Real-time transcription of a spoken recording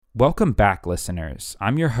Welcome back, listeners.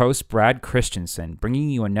 I'm your host, Brad Christensen, bringing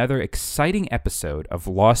you another exciting episode of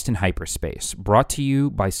Lost in Hyperspace, brought to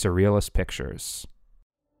you by Surrealist Pictures.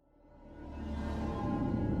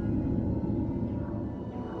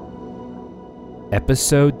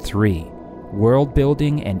 Episode 3, World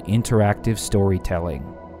Building and Interactive Storytelling.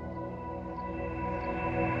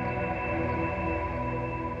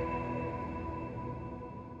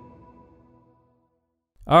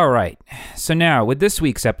 All right, so now with this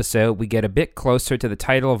week's episode, we get a bit closer to the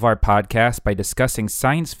title of our podcast by discussing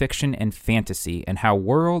science fiction and fantasy and how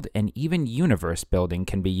world and even universe building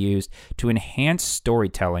can be used to enhance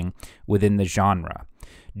storytelling within the genre.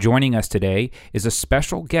 Joining us today is a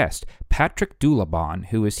special guest, Patrick Dulabon,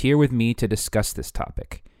 who is here with me to discuss this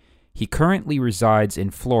topic. He currently resides in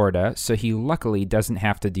Florida, so he luckily doesn't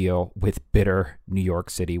have to deal with bitter New York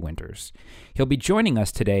City winters. He'll be joining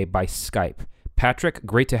us today by Skype. Patrick,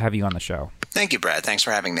 great to have you on the show. Thank you, Brad. Thanks for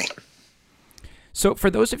having me. So for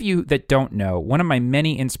those of you that don't know, one of my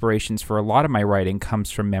many inspirations for a lot of my writing comes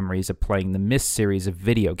from memories of playing the Myst series of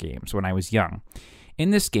video games when I was young. In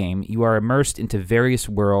this game, you are immersed into various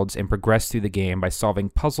worlds and progress through the game by solving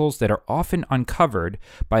puzzles that are often uncovered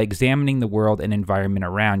by examining the world and environment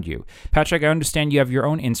around you. Patrick, I understand you have your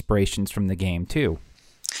own inspirations from the game, too.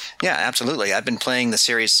 Yeah, absolutely. I've been playing the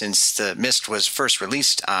series since the Myst was first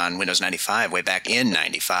released on Windows 95 way back in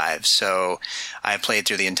 95. So I've played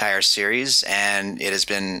through the entire series, and it has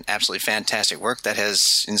been absolutely fantastic work that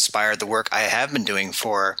has inspired the work I have been doing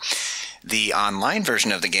for the online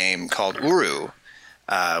version of the game called Uru,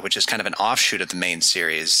 which is kind of an offshoot of the main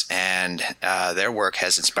series. And their work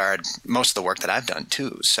has inspired most of the work that I've done,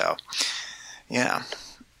 too. So, yeah.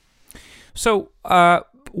 So,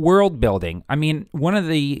 world building. I mean, one of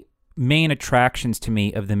the main attractions to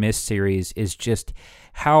me of the Myst series is just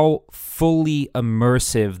how fully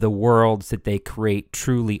immersive the worlds that they create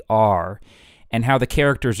truly are, and how the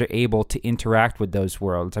characters are able to interact with those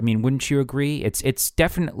worlds. I mean, wouldn't you agree? It's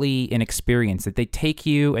definitely an experience that they take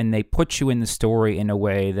you and they put you in the story in a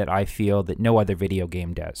way that I feel that no other video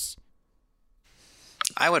game does.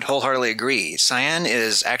 I would wholeheartedly agree. Cyan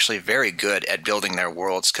is actually very good at building their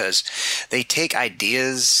worlds because they take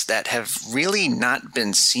ideas that have really not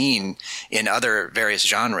been seen in other various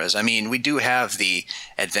genres. I mean, we do have the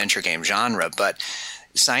adventure game genre, but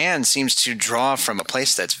Cyan seems to draw from a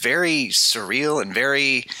place that's very surreal and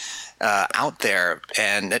very out there,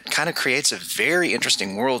 and it kind of creates a very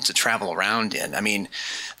interesting world to travel around in. I mean,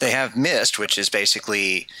 they have Myst, which is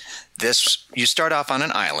basically this: you start off on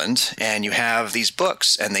an island and you have these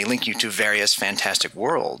books and they link you to various fantastic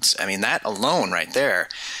worlds. I mean, that alone right there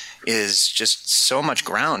is just so much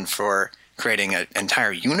ground for creating an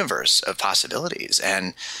entire universe of possibilities.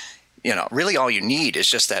 And, you know, really all you need is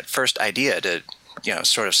just that first idea to, you know,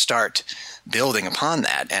 sort of start building upon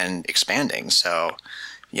that and expanding. So,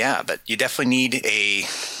 yeah, but you definitely need a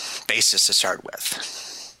basis to start with.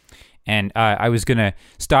 And I was going to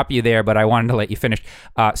stop you there, but I wanted to let you finish.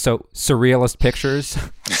 So, Surrealist Pictures,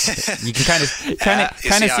 you can kind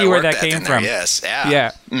of see where that came from. Yes, yeah.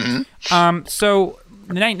 Yeah. Mm-hmm. So,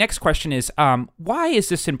 the next question is, why is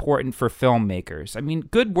this important for filmmakers? I mean,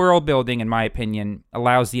 good world building, in my opinion,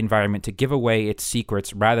 allows the environment to give away its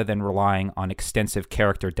secrets rather than relying on extensive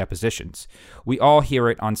character depositions. We all hear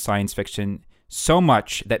it on science fiction so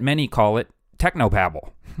much that many call it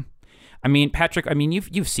technobabble. I mean, Patrick,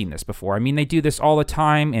 you've seen this before. I mean, they do this all the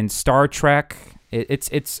time in Star Trek. It's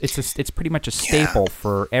pretty much a staple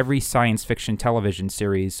for every science fiction television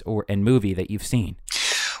series and movie that you've seen.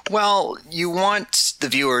 Well, you want the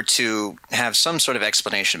viewer to have some sort of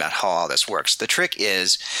explanation about how all this works. The trick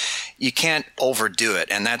is you can't overdo it,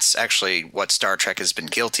 and that's actually what Star Trek has been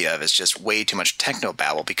guilty of, is just way too much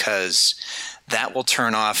technobabble, because that will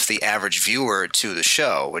turn off the average viewer to the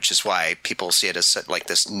show, which is why people see it as like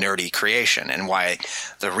this nerdy creation and why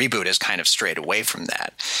the reboot is kind of strayed away from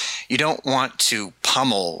that. You don't want to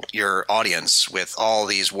pummel your audience with all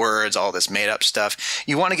these words, all this made-up stuff.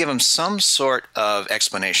 You want to give them some sort of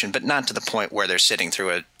explanation, but not to the point where they're sitting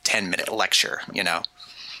through a 10-minute lecture, you know?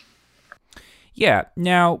 Yeah.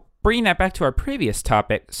 Now, bringing that back to our previous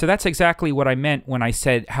topic, so that's exactly what I meant when I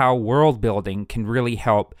said how world building can really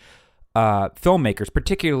help filmmakers,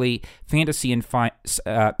 particularly fantasy and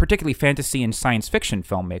science fiction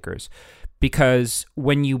filmmakers, because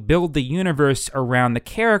when you build the universe around the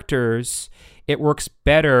characters, it works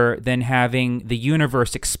better than having the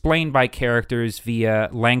universe explained by characters via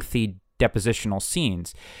lengthy depositional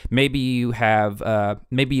scenes. Maybe you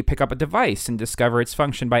pick up a device and discover its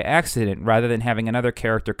function by accident rather than having another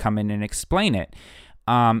character come in and explain it.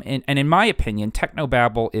 And in my opinion,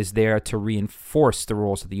 technobabble is there to reinforce the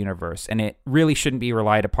rules of the universe, and it really shouldn't be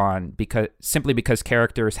relied upon simply because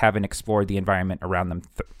characters haven't explored the environment around them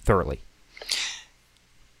thoroughly.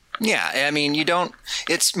 Yeah, I mean,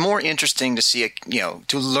 it's more interesting to see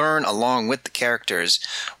to learn along with the characters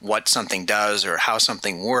what something does or how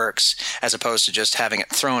something works, as opposed to just having it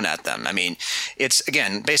thrown at them. I mean, it's,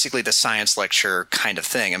 again, basically the science lecture kind of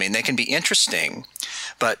thing. I mean, they can be interesting,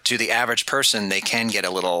 but to the average person, they can get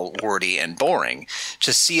a little wordy and boring.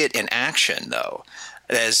 To see it in action, though,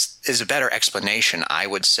 is a better explanation, I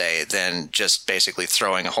would say, than just basically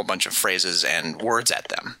throwing a whole bunch of phrases and words at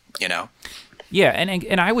them, Yeah,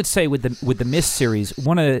 and I would say with the Myst series,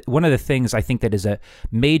 one of the things I think that is a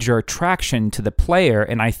major attraction to the player,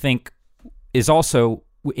 and I think is also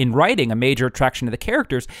in writing a major attraction to the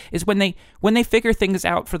characters, is when they figure things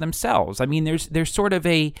out for themselves. I mean, there's sort of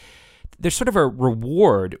a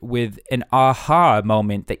reward with an aha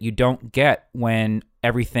moment that you don't get when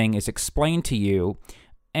everything is explained to you,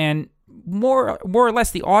 and more or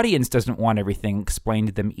less the audience doesn't want everything explained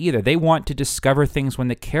to them either. They want to discover things when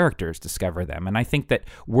the characters discover them. And I think that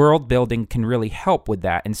world building can really help with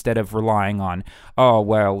that, instead of relying on,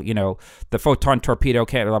 the photon torpedo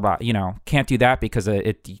can't, blah, blah, can't do that because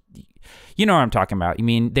it, you know what I'm talking about. I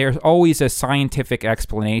mean, there's always a scientific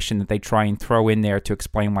explanation that they try and throw in there to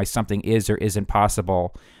explain why something is or isn't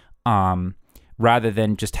possible, rather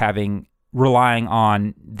than just relying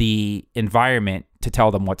on the environment to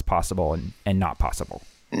tell them what's possible and not possible.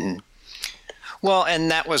 Mm-hmm. Well,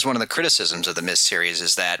 and that was one of the criticisms of the Myst series,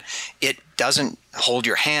 is that it doesn't hold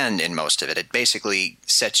your hand in most of it. It basically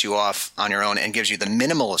sets you off on your own and gives you the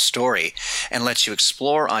minimal of story and lets you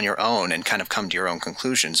explore on your own and kind of come to your own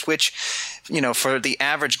conclusions, which, for the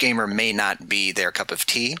average gamer may not be their cup of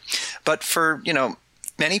tea. But for,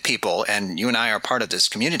 many people, and you and I are part of this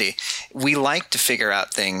community, we like to figure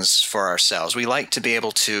out things for ourselves. We like to be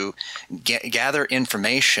able to gather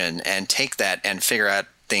information and take that and figure out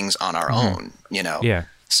things on our own, Yeah.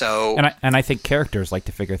 So, and I think characters like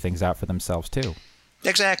to figure things out for themselves too.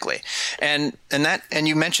 Exactly. And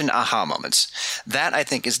you mentioned aha moments. That, I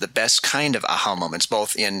think, is the best kind of aha moments,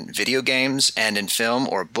 both in video games and in film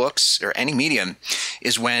or books or any medium,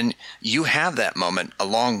 is when you have that moment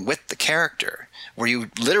along with the character, where you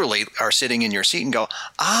literally are sitting in your seat and go,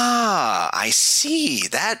 I see.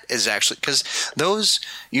 That is actually, because those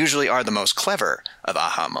usually are the most clever of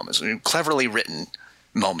aha moments. Cleverly written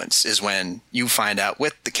moments is when you find out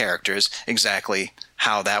with the characters exactly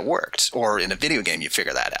how that worked. Or in a video game, you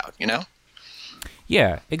figure that out,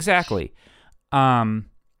 Yeah, exactly. Now,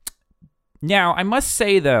 I must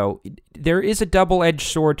say, though, there is a double-edged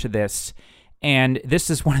sword to this, and this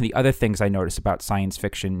is one of the other things I notice about science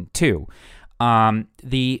fiction, too.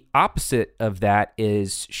 The opposite of that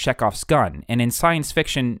is Chekhov's gun. And in science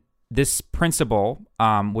fiction, this principle,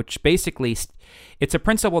 which basically, it's a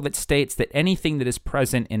principle that states that anything that is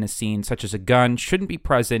present in a scene, such as a gun, shouldn't be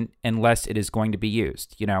present unless it is going to be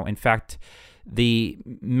used. In fact, the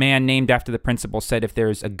man named after the principle said if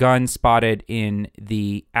there's a gun spotted in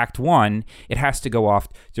the Act 1, it has to go off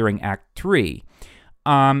during Act 3.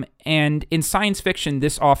 And in science fiction,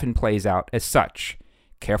 this often plays out as such.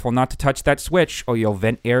 Careful not to touch that switch, or you'll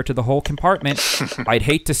vent air to the whole compartment. I'd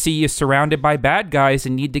hate to see you surrounded by bad guys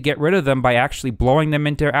and need to get rid of them by actually blowing them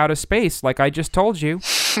into outer space, like I just told you.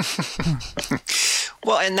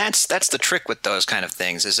 Well, and that's the trick with those kind of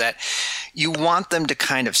things, is that you want them to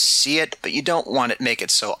kind of see it, but you don't want to make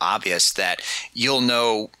it so obvious that you'll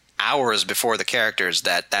know hours before the characters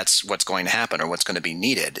that that's what's going to happen or what's going to be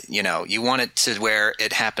needed. You want it to where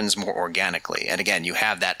it happens more organically. And again, you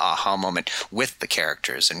have that aha moment with the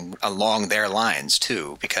characters and along their lines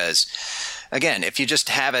too, because again, if you just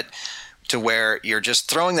have it to where you're just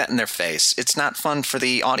throwing that in their face, it's not fun for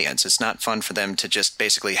the audience. It's not fun for them to just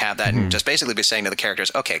basically have that and just basically be saying to the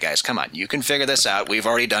characters, okay, guys, come on, you can figure this out. We've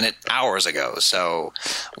already done it hours ago. So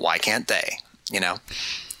why can't they,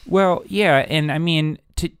 Well, yeah. And I mean,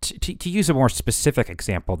 to use a more specific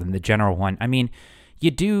example than the general one, I mean,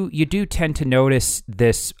 you do tend to notice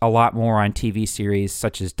this a lot more on TV series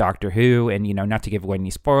such as Doctor Who, and not to give away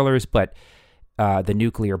any spoilers, but the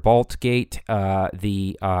nuclear bolt gate,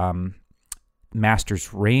 the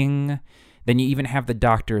Master's ring. Then you even have the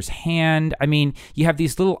Doctor's hand. I mean, you have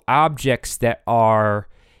these little objects that are,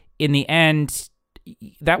 in the end,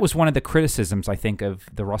 that was one of the criticisms, I think, of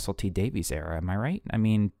the Russell T Davies era. Am I right? I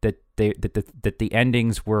mean, that the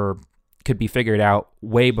endings could be figured out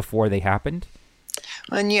way before they happened.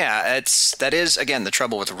 And yeah, that is again the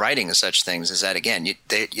trouble with writing such things is that again,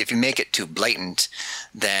 if you make it too blatant,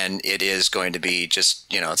 then it is going to be just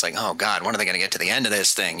it's like, oh God, when are they going to get to the end of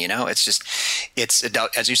this thing? It's just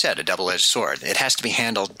as you said, a double-edged sword. It has to be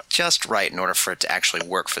handled just right in order for it to actually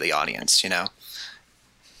work for the audience.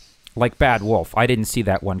 Like Bad Wolf. I didn't see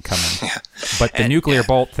that one coming. Yeah. But the nuclear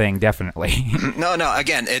bolt thing, definitely. No.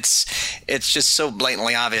 Again, it's just so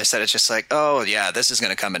blatantly obvious that it's just like, oh, yeah, this is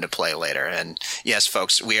going to come into play later. And yes,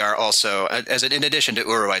 folks, we are also, in addition to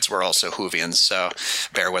Uruites, we're also Whovians, so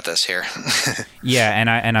bear with us here. Yeah,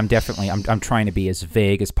 and I'm definitely, I'm trying to be as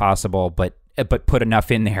vague as possible, but put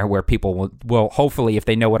enough in there where people will hopefully, if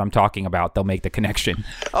they know what I'm talking about, they'll make the connection.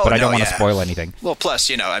 But I don't want to spoil anything. Well, plus,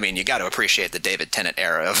 you got to appreciate the David Tennant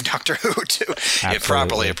era of Doctor Who to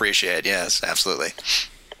properly appreciate. Yes, absolutely.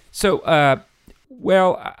 So, I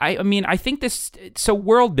think this. So,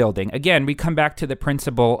 world building again. We come back to the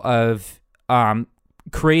principle of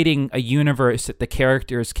creating a universe that the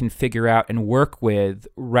characters can figure out and work with,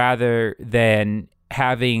 rather than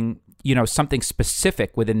having something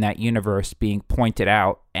specific within that universe being pointed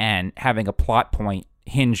out and having a plot point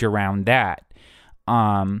hinge around that.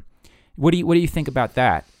 What do you think about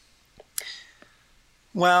that?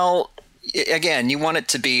 Well, again, you want it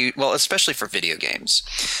to be, especially for video games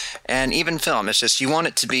and even film, it's just you want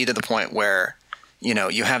it to be to the point where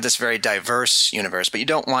you have this very diverse universe, but you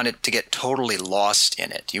don't want it to get totally lost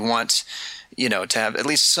in it. You want to have at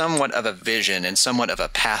least somewhat of a vision and somewhat of a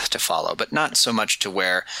path to follow, but not so much to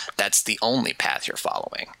where that's the only path you're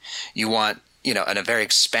following. You want, in a very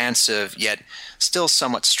expansive yet still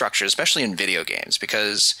somewhat structured, especially in video games,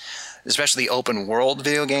 because especially open world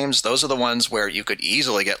video games, those are the ones where you could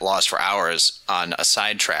easily get lost for hours on a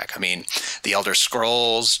sidetrack. I mean, The Elder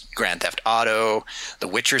Scrolls, Grand Theft Auto, the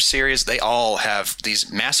Witcher series, they all have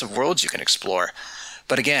these massive worlds you can explore.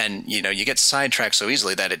 But again, you get sidetracked so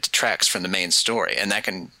easily that it detracts from the main story, and that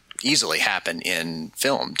can easily happen in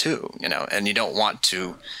film too, and you don't want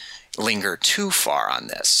to linger too far on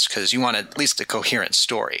this because you want at least a coherent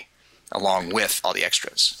story along with all the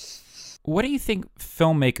extras. What do you think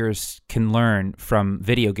filmmakers can learn from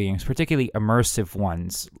video games, particularly immersive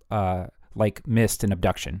ones like Myst and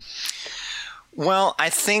Abduction? Well, I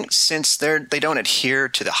think since they don't adhere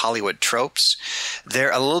to the Hollywood tropes,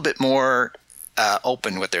 they're a little bit more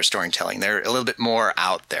open with their storytelling. They're a little bit more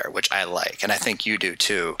out there, which I like, and I think you do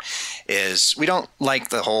too. Is we don't like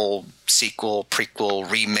the whole sequel, prequel,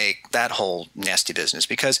 remake, that whole nasty business,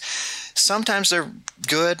 because sometimes they're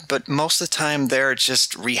good, but most of the time they're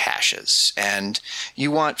just rehashes, and you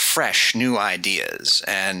want fresh, new ideas.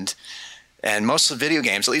 And most of the video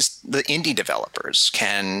games, at least the indie developers,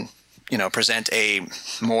 can present a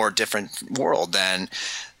more different world than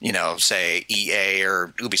say EA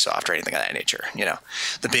or Ubisoft or anything of that nature,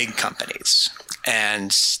 the big companies.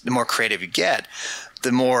 And the more creative you get,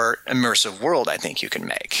 the more immersive world I think you can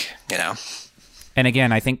make, And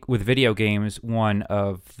again, I think with video games, one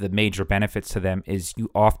of the major benefits to them is you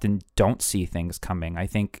often don't see things coming. I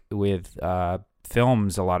think with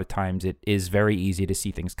films, a lot of times it is very easy to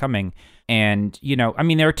see things coming. And,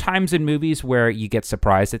 there are times in movies where you get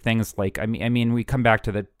surprised at things like, we come back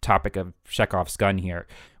to the topic of Chekhov's gun here.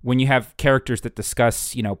 When you have characters that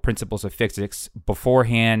discuss, principles of physics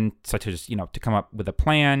beforehand, such as, to come up with a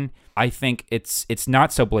plan, I think it's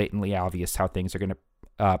not so blatantly obvious how things are going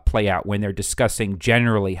to play out when they're discussing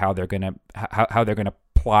generally how they're going to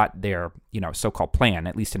plot their, so-called plan,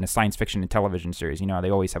 at least in a science fiction and television series. They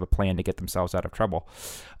always have a plan to get themselves out of trouble.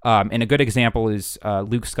 And a good example is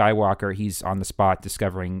Luke Skywalker. He's on the spot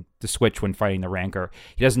discovering the switch when fighting the Rancor.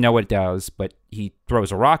 He doesn't know what it does, but he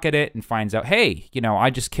throws a rock at it and finds out, hey,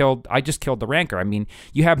 I just killed the Rancor.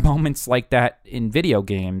 You have moments like that in video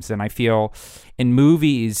games, and I feel in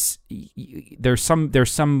movies there's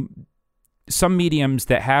some mediums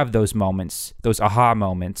that have those moments, those aha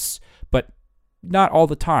moments, but not all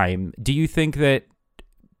the time. Do you think that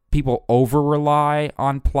people over-rely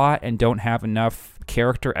on plot and don't have enough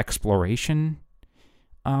character exploration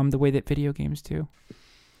the way that video games do?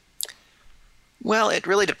 Well, it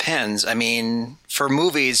really depends. For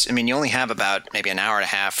movies, you only have about maybe an hour and a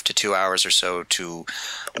half to 2 hours or so to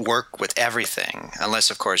work with everything, unless,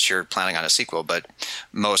 of course, you're planning on a sequel, but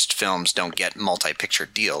most films don't get multi-picture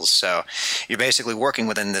deals. So you're basically working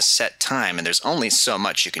within this set time, and there's only so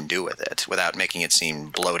much you can do with it without making it seem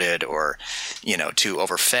bloated or, too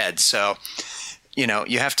overfed. So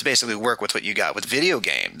you have to basically work with what you got. With video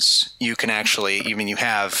games, you can actually, you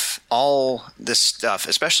have all this stuff,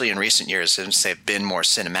 especially in recent years since they've been more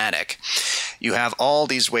cinematic, you have all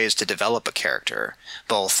these ways to develop a character,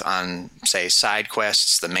 both on, say, side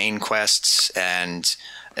quests, the main quests, and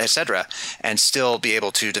etc., and still be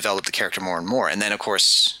able to develop the character more and more. And then, of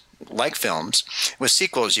course, like films, with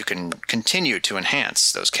sequels, you can continue to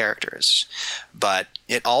enhance those characters. But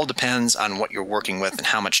it all depends on what you're working with and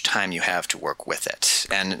how much time you have to work with it.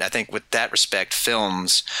 And I think with that respect,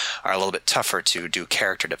 films are a little bit tougher to do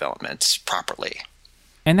character development properly.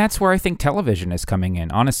 And that's where I think television is coming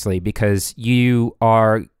in, honestly, because you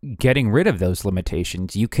are getting rid of those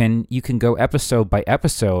limitations. You can go episode by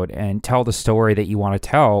episode and tell the story that you want to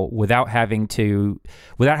tell without having to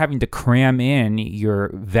cram in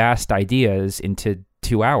your vast ideas into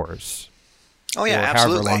 2 hours. Oh yeah, or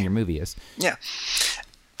absolutely. However long your movie is. Yeah,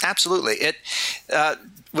 absolutely.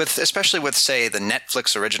 Especially with, say, the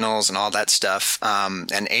Netflix originals and all that stuff,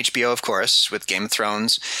 and HBO, of course, with Game of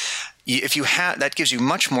Thrones. If you have, that gives you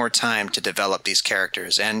much more time to develop these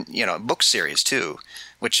characters, and book series too,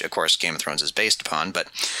 which of course Game of Thrones is based upon. But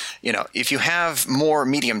if you have more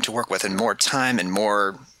medium to work with and more time and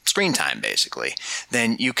more screen time, basically,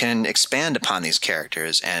 then you can expand upon these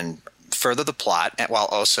characters and further the plot while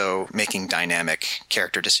also making dynamic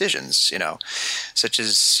character decisions. Such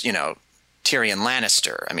as Tyrion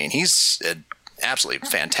Lannister. I mean, he's an absolutely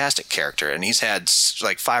fantastic character, and he's had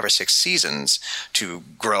like 5 or 6 seasons to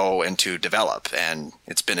grow and to develop, and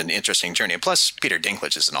it's been an interesting journey. And plus, Peter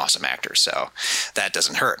Dinklage is an awesome actor, so that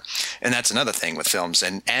doesn't hurt. And that's another thing with films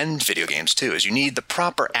and video games too, is you need the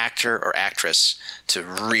proper actor or actress to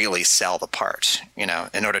really sell the part,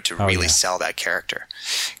 in order to really sell that character.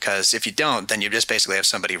 Because if you don't, then you just basically have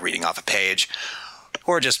somebody reading off a page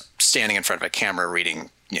or just standing in front of a camera reading,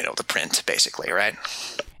 the print, basically, right?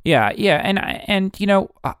 Yeah, and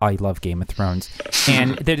I love Game of Thrones,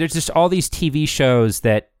 and there's just all these TV shows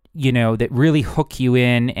that that really hook you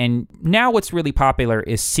in. And now what's really popular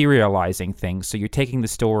is serializing things. So you're taking the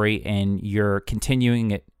story and you're continuing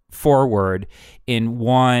it forward in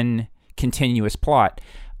one continuous plot.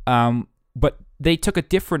 But they took a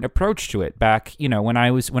different approach to it back, when I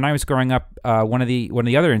was growing up. One of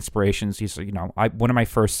the other inspirations, one of my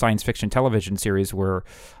first science fiction television series were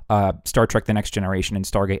Star Trek: The Next Generation and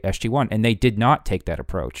Stargate SG-1, and they did not take that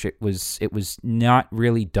approach. It was not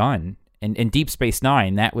really done. And in Deep Space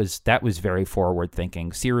Nine, that was very forward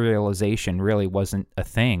thinking. Serialization really wasn't a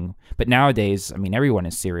thing. But nowadays, I mean, everyone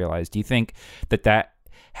is serialized. Do you think that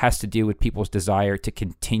has to do with people's desire to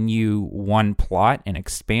continue one plot and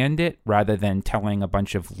expand it rather than telling a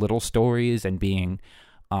bunch of little stories and being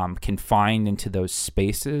confined into those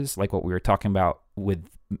spaces like what we were talking about with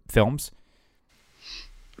films?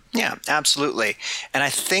 Yeah, absolutely. And I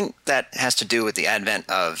think that has to do with the advent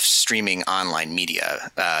of streaming online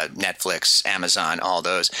media, Netflix, Amazon, all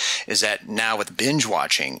those, is that now with binge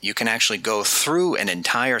watching, you can actually go through an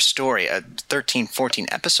entire story, 13, 14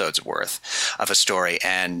 episodes worth of a story,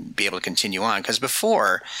 and be able to continue on. Because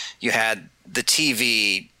before, you had the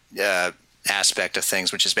TV aspect of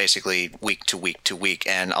things, which is basically week to week to week,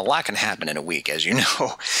 and a lot can happen in a week, as you know.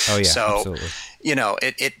 Oh yeah, so absolutely.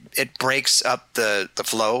 It breaks up the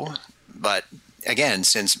flow. But again,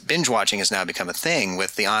 since binge watching has now become a thing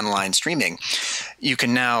with the online streaming, you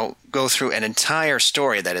can now go through an entire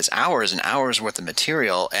story that is hours and hours worth of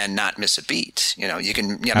material and not miss a beat. You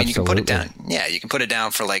can put it down. Yeah, you can put it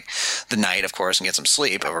down for like the night, of course, and get some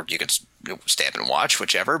sleep, or you could stay up and watch,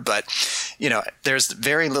 whichever. But there's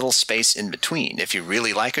very little space in between. If you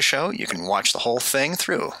really like a show, you can watch the whole thing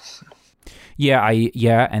through.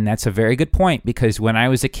 Yeah, and that's a very good point, because when I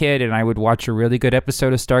was a kid and I would watch a really good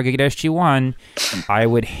episode of Stargate SG-1, I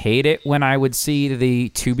would hate it when I would see the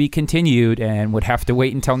to be continued and would have to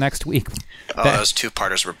wait until next week. Those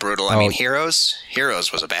two-parters were brutal. I mean, Heroes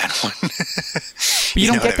was a bad one. But you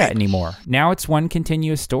don't get that anymore. Now it's one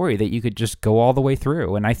continuous story that you could just go all the way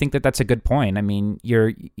through, and I think that that's a good point. I mean,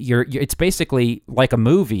 you're it's basically like a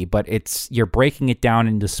movie, but you're breaking it down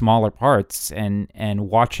into smaller parts and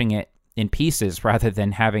watching it in pieces rather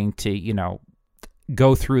than having to,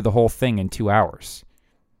 go through the whole thing in 2 hours.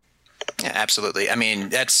 Yeah, absolutely. I mean,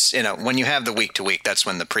 that's, when you have the week to week, that's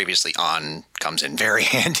when the previously on comes in very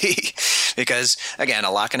handy, because again,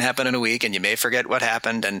 a lot can happen in a week and you may forget what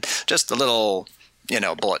happened, and just the little,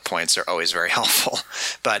 bullet points are always very helpful.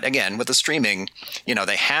 But again, with the streaming,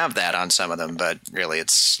 they have that on some of them, but really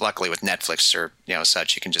it's luckily with Netflix or,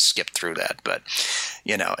 such, you can just skip through that. But,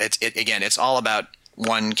 it's all about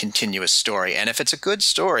one continuous story. And if it's a good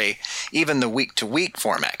story, even the week-to-week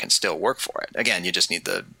format can still work for it. Again, you just need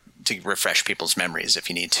to refresh people's memories if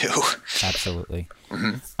you need to. Absolutely.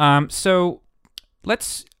 Mm-hmm. So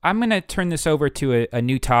I'm going to turn this over to a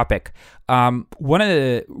new topic. One of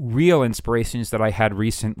the real inspirations that I had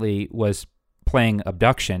recently was playing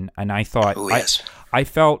Abduction, and I thought, yes. I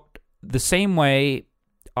felt the same way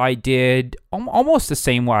I did almost the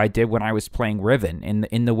same way I did when I was playing Riven,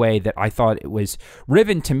 in the way that I thought it was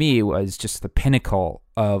Riven to me was just the pinnacle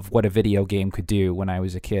of what a video game could do when I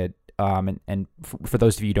was a kid. And for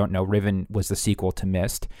those of you who don't know, Riven was the sequel to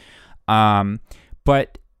Myst.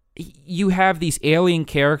 But you have these alien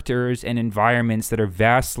characters and environments that are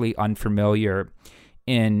vastly unfamiliar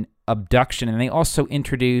in Abduction, and they also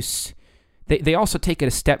introduce... They also take it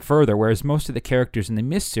a step further, whereas most of the characters in the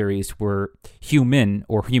Myst series were human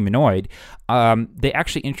or humanoid. They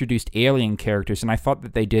actually introduced alien characters, and I thought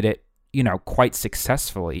that they did it, quite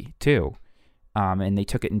successfully too. And they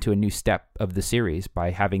took it into a new step of the series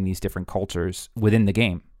by having these different cultures within the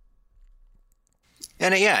game.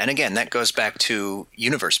 And again, that goes back to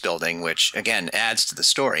universe building, which again adds to the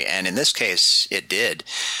story. And in this case, it did.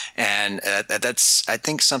 And that's, I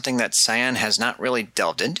think, something that Cyan has not really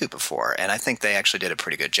delved into before. And I think they actually did a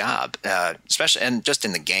pretty good job, especially and just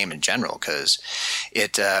in the game in general, because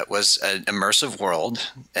it was an immersive world,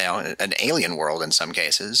 an alien world in some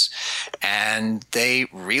cases, and they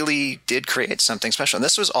really did create something special. And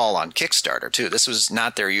this was all on Kickstarter too. This was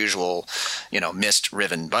not their usual, Myst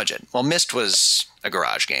Riven budget. Well, Myst was a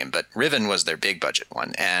garage game, but Riven was their big budget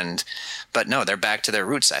one. But no, they're back to their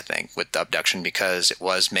roots, I think, with the Abduction, because it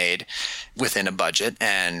was made within a budget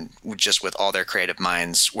and just with all their creative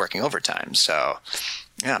minds working overtime. So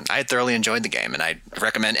yeah, I thoroughly enjoyed the game, and I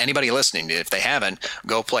recommend anybody listening, if they haven't,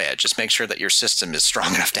 go play it. Just make sure that your system is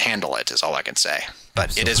strong enough to handle it, is all I can say. But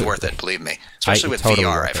Absolutely. It is worth it, believe me. Especially with totally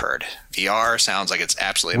VR, I've heard. VR sounds like it's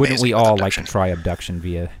absolutely amazing. Wouldn't we all like to try Abduction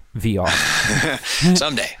via VR?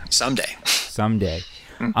 Someday.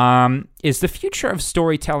 Is the future of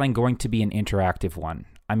storytelling going to be an interactive one?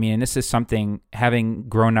 I mean, and this is something, having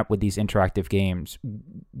grown up with these interactive games,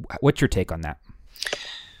 what's your take on that?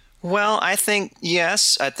 Well, I think,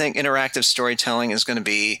 yes, I think interactive storytelling is going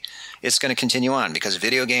to continue on, because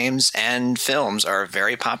video games and films are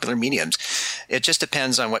very popular mediums. It just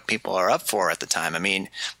depends on what people are up for at the time. I mean,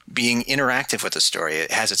 being interactive with a story,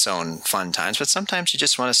 it has its own fun times, but sometimes you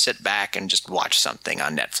just want to sit back and just watch something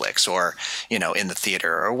on Netflix or, in the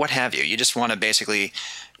theater or what have you. You just want to basically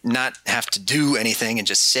not have to do anything and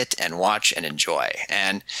just sit and watch and enjoy.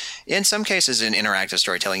 And in some cases in interactive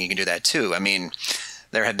storytelling, you can do that too. I mean,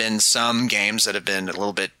 there have been some games that have been a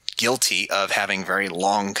little bit guilty of having very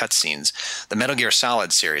long cutscenes. The Metal Gear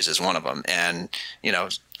Solid series is one of them. And,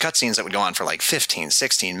 cutscenes that would go on for like 15,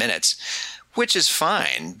 16 minutes, which is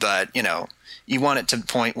fine. But, you want it to the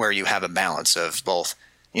point where you have a balance of both,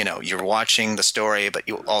 you're watching the story, but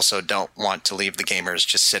you also don't want to leave the gamers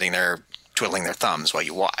just sitting there twiddling their thumbs while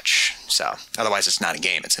you watch. So otherwise it's not a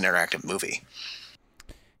game, it's an interactive movie.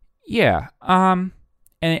 Yeah.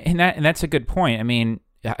 And that's a good point. I mean,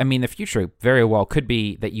 the future very well could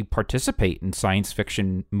be that you participate in science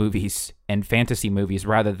fiction movies and fantasy movies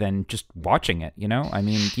rather than just watching it, I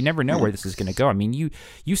mean, you never know where this is going to go. I mean,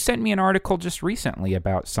 you sent me an article just recently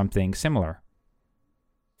about something similar.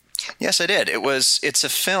 Yes, I did. It's a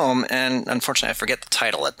film, and unfortunately I forget the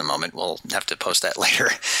title at the moment. We'll have to post that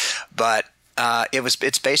later. But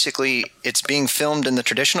it's being filmed in the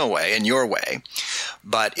traditional way, in your way,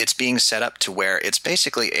 but it's being set up to where it's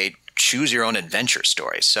basically a choose your own adventure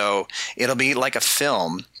story. So it'll be like a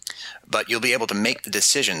film, but you'll be able to make the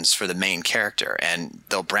decisions for the main character, and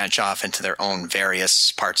they'll branch off into their own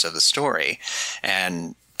various parts of the story.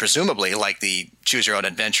 And presumably, like the choose your own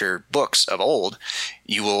adventure books of old,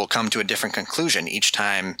 you will come to a different conclusion each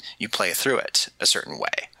time you play through it a certain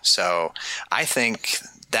way. So I think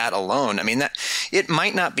that alone, I mean, that it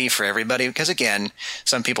might not be for everybody, because again,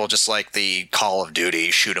 some people just like the Call of Duty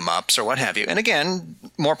shoot 'em ups or what have you. And again,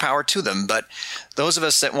 more power to them. But those of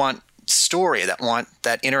us that want story, that want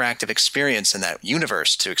that interactive experience and that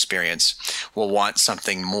universe to experience, will want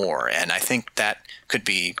something more. And I think that could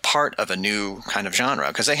be part of a new kind of genre,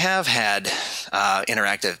 because they have had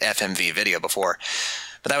interactive FMV video before.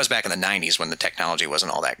 But that was back in the 90s when the technology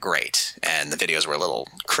wasn't all that great and the videos were a little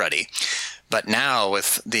cruddy. But now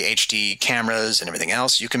with the HD cameras and everything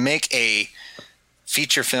else, you can make a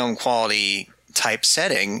feature film quality type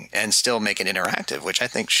setting and still make it interactive, which I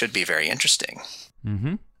think should be very interesting.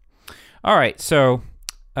 Mm-hmm. All right, so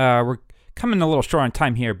we're coming a little short on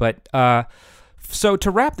time here, but so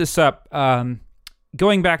to wrap this up,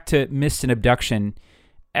 going back to Myst and Abduction,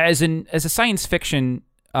 as a science fiction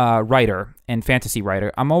writer and fantasy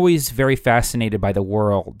writer, I'm always very fascinated by the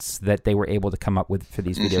worlds that they were able to come up with for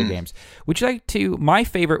these video games. Would you like to? My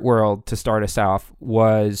favorite world to start us off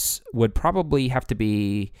would probably have to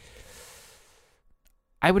be,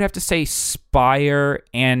 I would have to say, Spire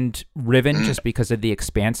and Riven, just because of the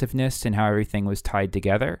expansiveness and how everything was tied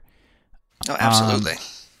together. Oh, absolutely.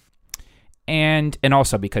 And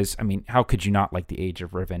also because, I mean, how could you not like the Age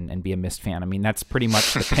of Riven and be a Myst fan? I mean, that's pretty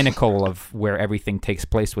much the pinnacle of where everything takes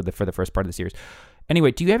place for the first part of the series.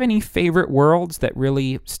 Anyway, do you have any favorite worlds that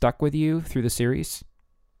really stuck with you through the series?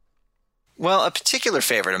 Well, a particular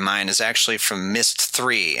favorite of mine is actually from Myst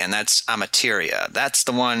 3, and that's Amateria. That's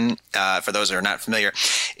the one, for those that are not familiar,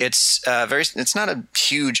 it's not a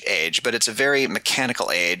huge age, but it's a very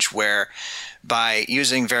mechanical age where by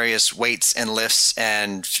using various weights and lifts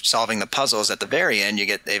and solving the puzzles at the very end, you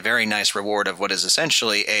get a very nice reward of what is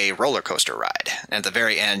essentially a roller coaster ride. And at the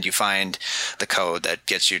very end, you find the code that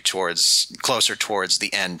gets you closer towards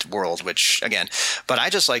the end world, which, again, but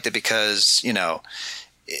I just liked it because,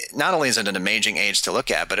 not only is it an amazing age to look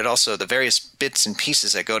at, but it also, the various bits and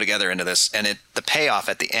pieces that go together into this, and the payoff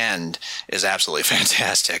at the end is absolutely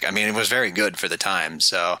fantastic. I mean, it was very good for the time,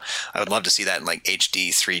 so I would love to see that in like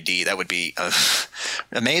HD, 3D. That would be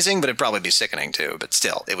amazing, but it'd probably be sickening too, but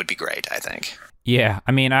still, it would be great, I think. Yeah,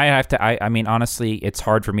 I mean, I mean, honestly, it's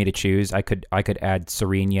hard for me to choose. I could add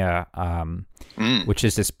Serenia, which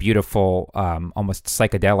is this beautiful, almost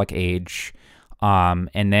psychedelic age.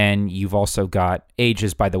 And then you've also got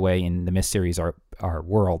ages, by the way, in the Myst series are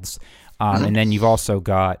worlds. And then you've also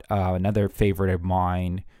got another favorite of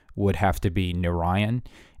mine would have to be Narayan.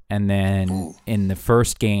 And then in the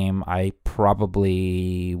first game, I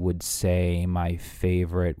probably would say my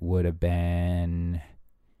favorite would have been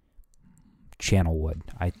Channelwood.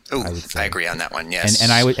 I would say. I agree on that one. Yes,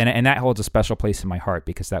 and that holds a special place in my heart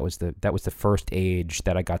because that was the first age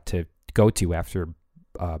that I got to go to after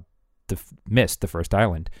the Myst, the first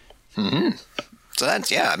island. Mm-hmm. So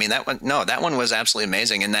that one was absolutely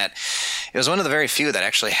amazing in that it was one of the very few that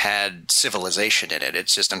actually had civilization in it.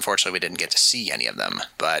 It's just unfortunately we didn't get to see any of them,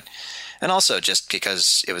 and also just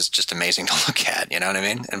because it was just amazing to look at, you know what I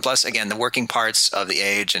mean? And plus, again, the working parts of the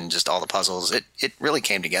age and just all the puzzles, it really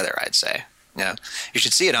came together, I'd say. Yeah, you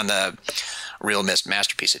should see it on the Real Myst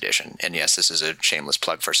Masterpiece Edition. And yes, this is a shameless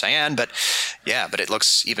plug for Cyan, but it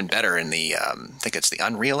looks even better in the I think it's the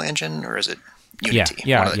Unreal Engine, or is it Unity?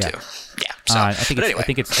 Yeah, one of the two. Yeah. So, I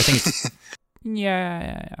think it's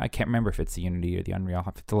yeah, I can't remember if it's the Unity or the Unreal. I'll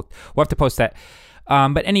have to look. We'll have to post that.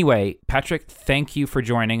 But anyway, Patrick, thank you for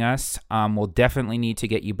joining us. We'll definitely need to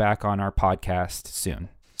get you back on our podcast soon.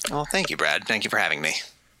 Well, thank you, Brad. Thank you for having me.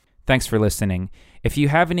 Thanks for listening. If you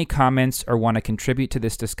have any comments or want to contribute to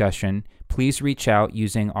this discussion, please reach out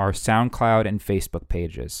using our SoundCloud and Facebook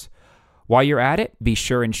pages. While you're at it, be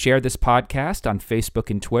sure and share this podcast on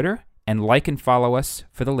Facebook and Twitter, and like and follow us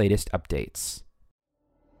for the latest updates.